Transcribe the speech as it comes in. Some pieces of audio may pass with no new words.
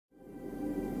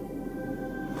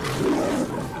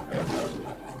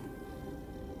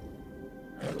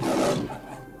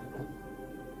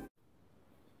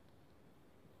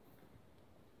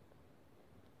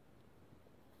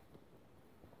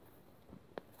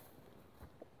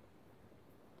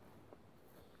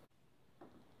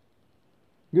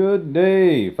Good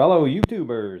day, fellow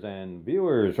YouTubers and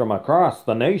viewers from across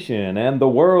the nation and the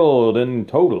world in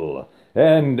total,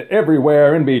 and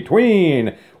everywhere in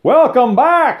between. Welcome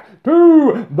back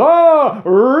to the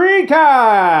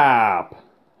recap!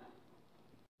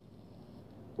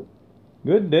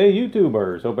 Good day,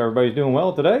 YouTubers. Hope everybody's doing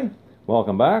well today.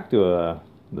 Welcome back to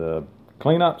the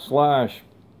cleanup slash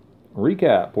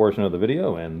recap portion of the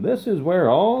video, and this is where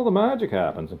all the magic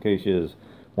happens, in case you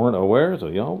weren't aware, so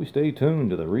you always stay tuned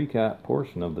to the recap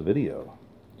portion of the video.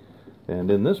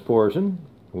 And in this portion,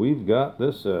 we've got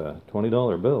this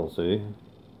 $20 bill, see?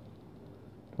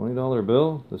 $20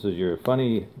 bill. This is your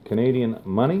funny Canadian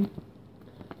money.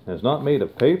 And it's not made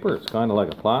of paper, it's kind of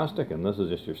like a plastic, and this is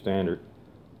just your standard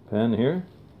pen here.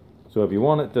 So if you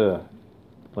want it to,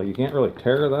 like, you can't really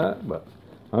tear that, but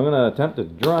I'm going to attempt to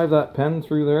drive that pen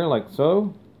through there like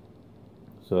so.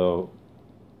 So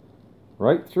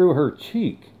right through her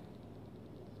cheek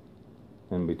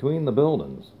and between the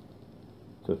buildings.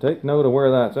 So take note of where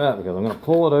that's at, because I'm going to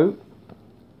pull it out,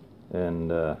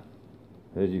 and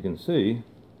as you can see,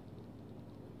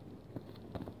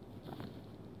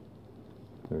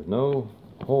 there's no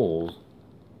holes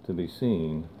to be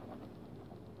seen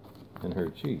in her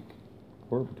cheek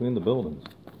or between the buildings.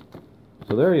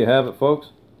 So there you have it,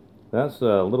 folks. That's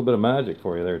a little bit of magic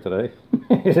for you there today.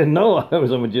 You didn't know I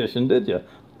was a magician, did you?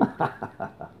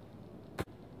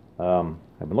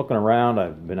 I've been looking around.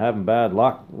 I've been having bad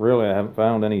luck. Really, I haven't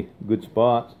found any good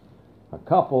spots. A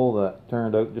couple that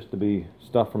turned out just to be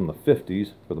stuff from the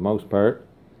 50s for the most part.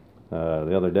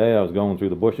 The other day I was going through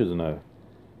the bushes and I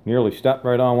nearly stepped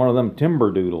right on one of them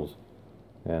timber doodles.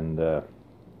 And it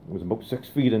was about 6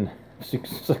 feet and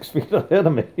 6 feet ahead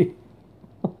of me.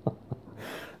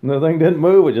 And the thing didn't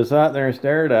move. It just sat there and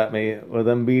stared at me with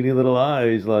them beady little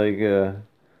eyes like,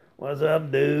 what's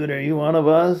up, dude? Are you one of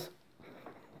us?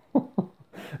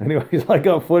 Anyways, I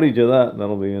got footage of that, and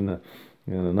that'll be in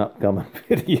an upcoming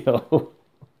video.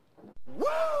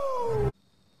 Woo!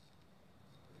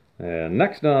 And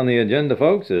next on the agenda,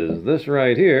 folks, is this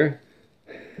right here.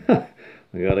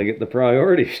 We got to get the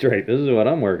priorities straight. This is what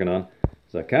I'm working on.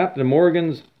 It's a Captain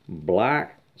Morgan's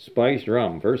Black Spiced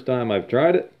Rum. First time I've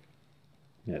tried it.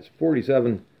 It's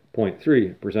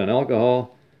 47.3%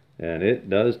 alcohol, and it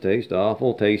does taste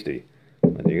awful tasty.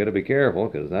 But you got to be careful,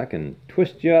 because that can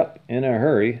twist you up in a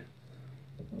hurry.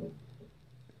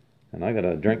 And I got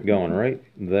a drink going right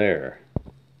there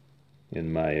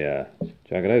in my,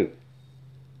 check it out,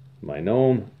 my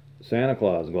gnome Santa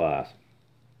Claus glass.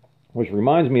 Which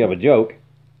reminds me of a joke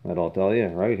that I'll tell you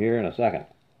right here in a second.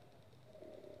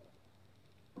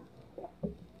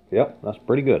 Yep, that's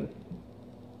pretty good.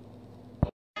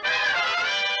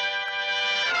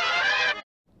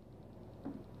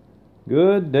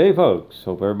 Good day, folks.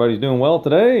 Hope everybody's doing well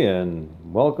today, and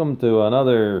welcome to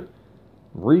another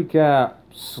recap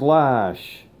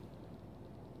slash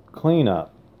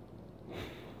cleanup.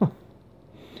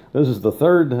 This is the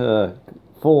third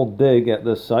full dig at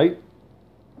this site,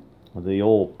 the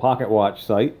old pocket watch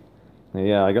site.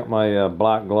 Yeah, I got my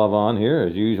black glove on here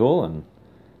as usual, and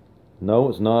no,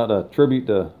 it's not a tribute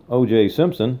to O.J.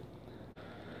 Simpson.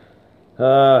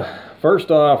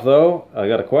 First off, though, I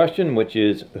got a question, which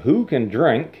is, who can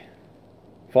drink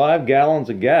 5 gallons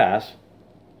of gas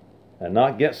and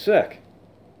not get sick?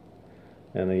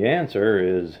 And the answer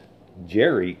is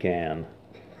Jerry can.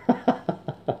 I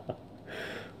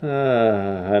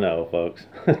know, folks.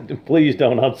 Please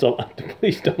don't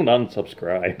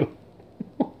unsubscribe.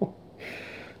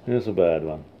 It's a bad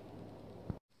one.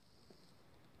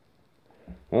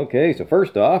 Okay, so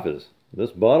first off is this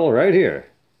bottle right here.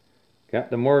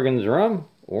 Captain Morgan's Rum,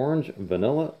 Orange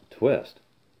Vanilla Twist.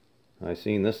 I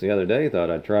seen this the other day,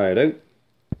 thought I'd try it out.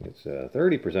 It's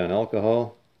 30%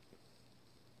 alcohol.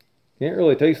 Can't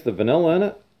really taste the vanilla in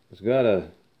it. It's got you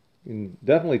can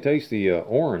definitely taste the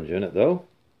orange in it, though.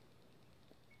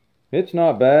 It's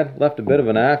not bad. Left a bit of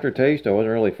an aftertaste. I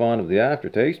wasn't really fond of the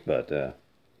aftertaste, but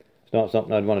it's not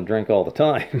something I'd want to drink all the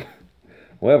time.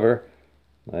 However,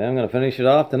 I am going to finish it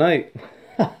off tonight.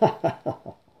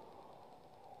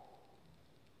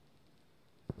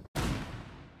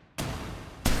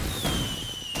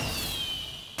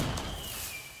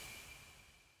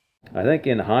 I think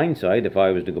in hindsight, if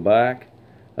I was to go back,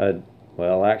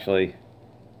 well, actually,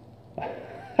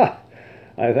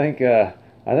 I think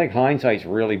hindsight's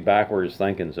really backwards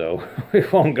thinking, so we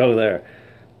won't go there.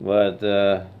 But,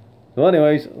 well,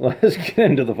 anyways, let's get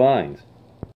into the finds.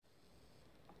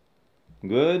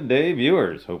 Good day,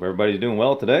 viewers. Hope everybody's doing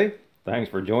well today.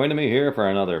 Thanks for joining me here for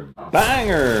another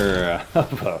banger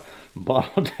of a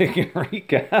bottle digging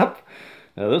recap.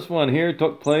 Now, this one here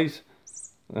took place...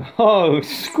 Oh,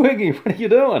 Squiggy, what are you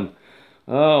doing?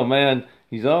 Oh man,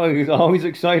 he's always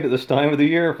excited this time of the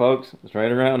year, folks. It's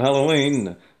right around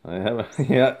Halloween.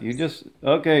 Yeah, you just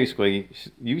okay, Squeaky.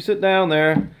 You sit down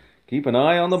there, keep an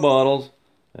eye on the bottles,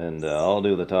 and I'll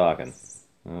do the talking.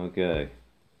 Okay,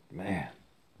 man,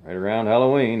 right around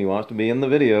Halloween, he wants to be in the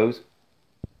videos.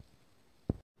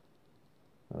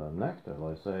 Next, I'd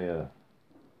like to say,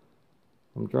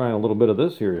 I'm trying a little bit of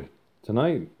this here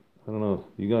tonight. I don't know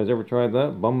if you guys ever tried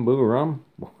that bamboo rum.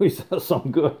 Boy, that's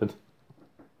some good.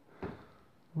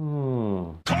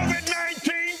 COVID-19!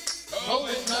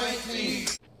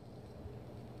 COVID-19!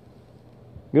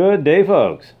 Good day,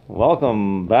 folks.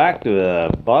 Welcome back to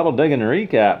the bottle digging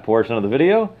recap portion of the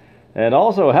video. And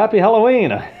also, happy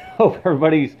Halloween. I hope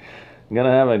everybody's going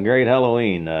to have a great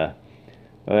Halloween.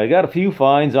 I got a few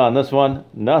finds on this one.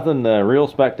 Nothing real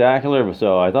spectacular,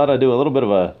 so I thought I'd do a little bit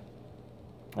of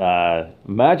a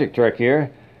magic trick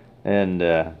here. And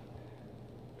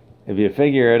if you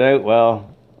figure it out,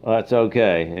 well, that's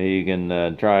okay. You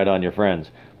can try it on your friends.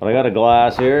 But I got a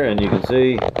glass here, and you can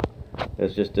see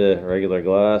it's just a regular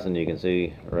glass, and you can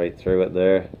see right through it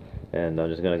there. And I'm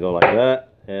just going to go like that,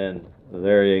 and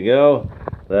there you go.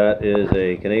 That is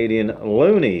a Canadian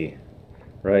Looney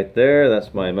right there.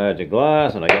 That's my magic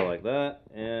glass, and I go like that,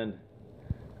 and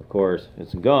of course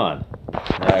it's gone.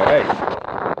 All right.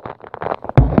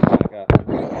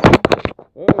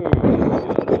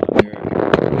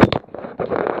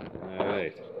 All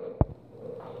right.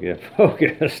 Get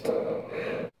focused.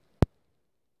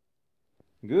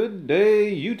 Good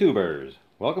day, YouTubers.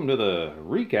 Welcome to the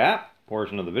recap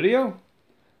portion of the video.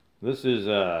 This is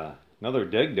another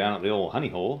dig down at the old honey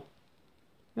hole.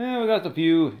 Yeah, we got a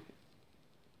few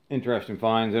interesting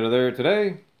finds out of there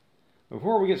today.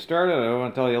 Before we get started, I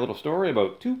want to tell you a little story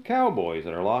about two cowboys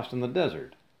that are lost in the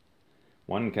desert.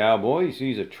 One cowboy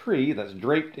sees a tree that's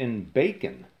draped in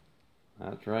bacon.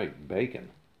 That's right, bacon.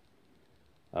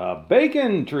 "A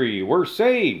bacon tree, we're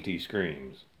saved," he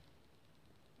screams.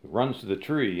 He runs to the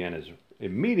tree and is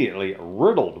immediately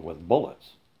riddled with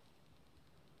bullets.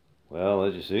 Well,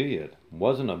 as you see, it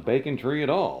wasn't a bacon tree at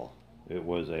all. It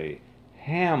was a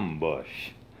ham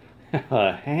bush.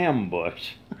 A ham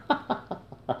bush.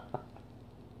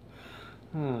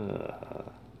 The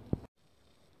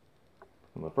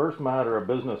first matter of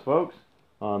business, folks,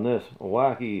 on this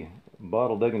wacky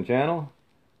bottle digging channel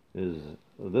is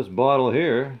this bottle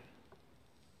here,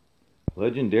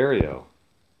 Legendario,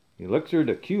 Elixir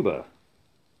de Cuba,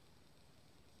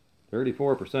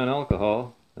 34%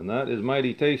 alcohol, and that is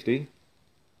mighty tasty.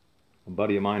 A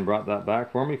buddy of mine brought that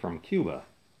back for me from Cuba.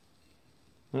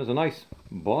 There's a nice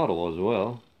bottle as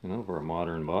well, you know, for a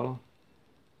modern bottle.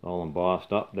 It's all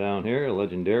embossed up down here,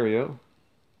 Legendario.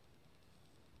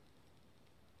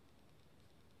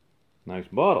 Nice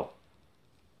bottle.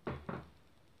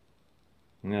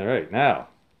 All right, now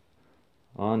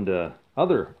on to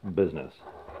other business.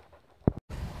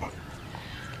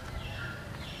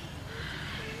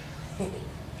 Oh,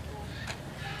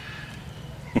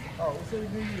 what's up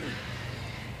with you?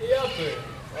 Yeah, up there.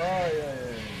 Oh, yeah.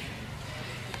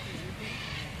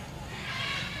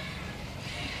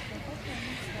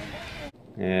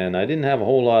 And I didn't have a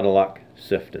whole lot of luck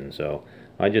sifting, so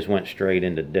I just went straight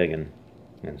into digging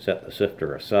and set the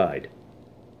sifter aside.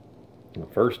 Well,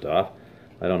 first off,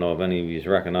 I don't know if any of you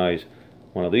recognize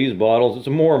one of these bottles. It's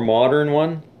a more modern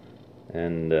one,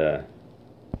 and now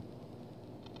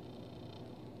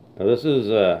this is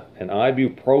an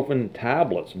ibuprofen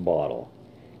tablets bottle.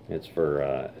 It's for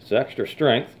it's extra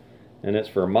strength, and it's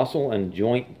for muscle and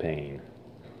joint pain.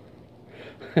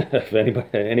 Have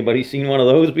anybody seen one of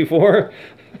those before?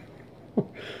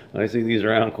 I see these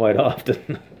around quite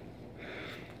often.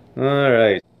 All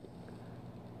right.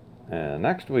 And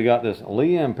next we got this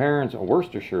Lee & Perrins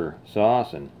Worcestershire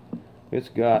sauce, and it's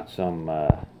got some,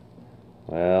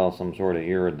 well, some sort of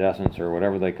iridescence or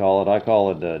whatever they call it. I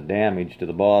call it damage to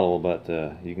the bottle, but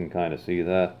you can kind of see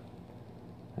that.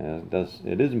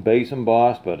 It isn't base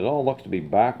embossed, but it all looks to be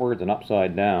backwards and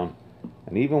upside down.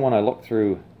 And even when I look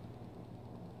through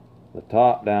the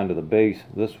top down to the base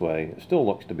this way, it still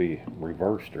looks to be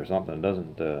reversed or something. It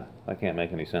doesn't, I can't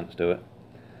make any sense to it.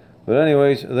 But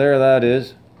anyways, there that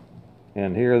is.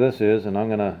 And here this is, and I'm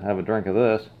going to have a drink of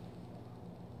this.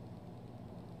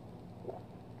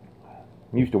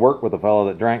 I used to work with a fellow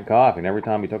that drank coffee, and every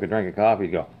time he took a drink of coffee,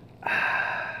 he'd go,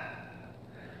 ah.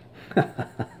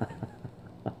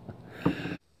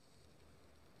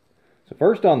 So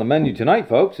first on the menu tonight,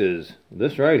 folks, is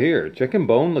this right here, chicken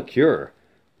bone liqueur.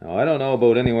 Now, I don't know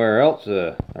about anywhere else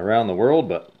around the world,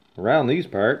 but around these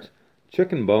parts,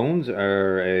 chicken bones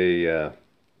are a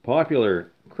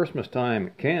popular Christmas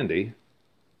time candy.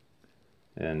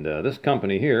 And this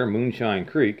company here, Moonshine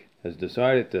Creek, has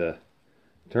decided to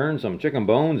turn some chicken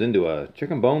bones into a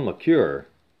chicken bone liqueur.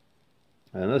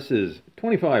 And this is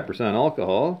 25%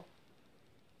 alcohol,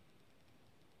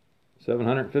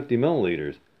 750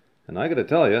 milliliters. And I gotta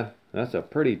tell you, that's a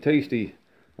pretty tasty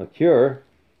liqueur.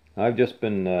 I've just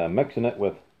been mixing it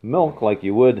with milk like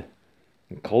you would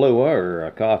Kahlua or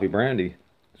a coffee brandy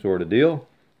sort of deal.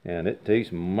 And it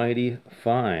tastes mighty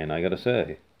fine, I gotta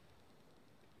say.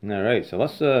 Alright, so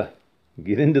let's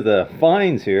get into the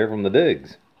finds here from the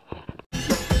digs.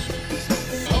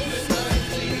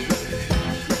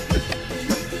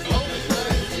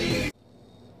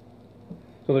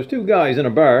 So there's two guys in a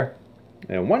bar,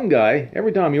 and one guy,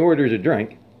 every time he orders a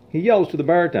drink, he yells to the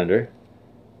bartender,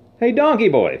 "Hey donkey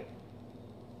boy,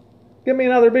 get me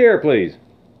another beer please."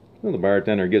 Well, the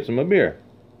bartender gets him a beer.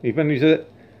 He finishes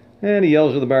it, and he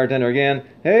yells to the bartender again,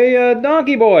 "Hey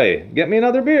donkey boy, get me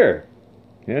another beer."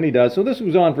 And he does. So this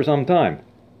goes on for some time,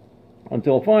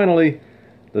 until finally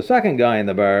the second guy in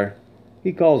the bar,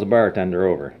 he calls the bartender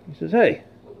over. He says, "Hey,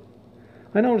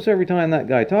 I notice every time that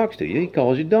guy talks to you, he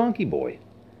calls you donkey boy."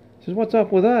 He says, "What's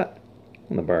up with that?"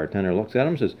 And the bartender looks at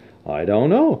him and says, "I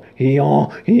don't know. He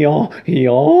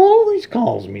always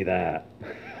calls me that."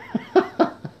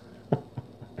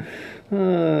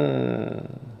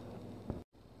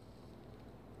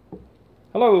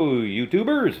 Hello,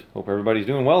 YouTubers. Hope everybody's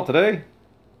doing well today.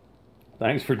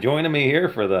 Thanks for joining me here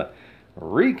for the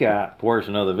recap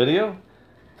portion of the video.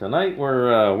 Tonight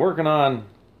we're working on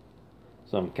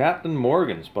some Captain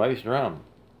Morgan spiced rum.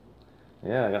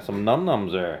 Yeah, I got some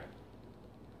num-nums there.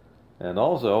 And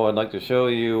also, I'd like to show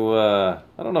you, I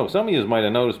don't know, some of you might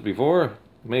have noticed before,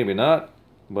 maybe not,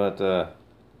 but if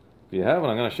you haven't,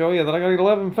 I'm going to show you that I got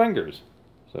 11 fingers.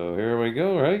 So here we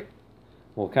go, right?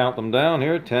 We'll count them down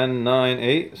here, 10, 9,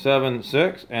 8, 7,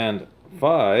 6, and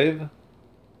 5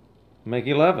 make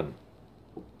 11.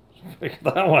 Figure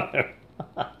that one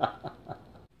out.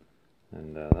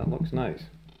 And that looks nice.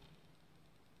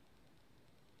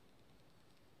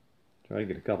 Try to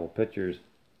get a couple pictures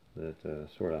that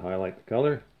sort of highlight the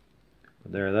color.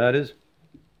 But there that is.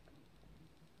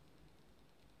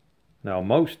 Now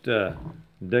most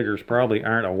diggers probably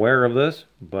aren't aware of this,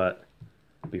 but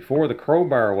before the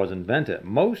crowbar was invented,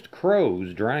 most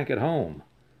crows drank at home.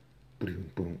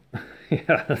 Boom, boom.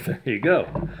 Yeah, there you go.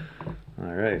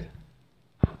 All right.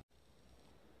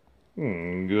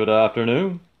 Good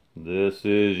afternoon. This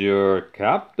is your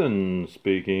captain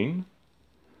speaking.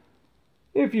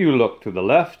 If you look to the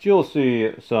left, you'll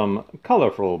see some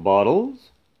colorful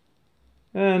bottles.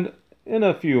 And in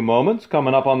a few moments,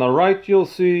 coming up on the right, you'll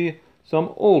see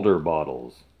some older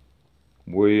bottles.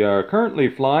 We are currently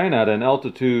flying at an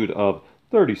altitude of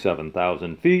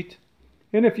 37,000 feet.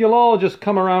 And if you'll all just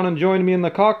come around and join me in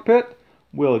the cockpit,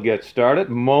 we'll get started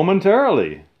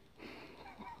momentarily.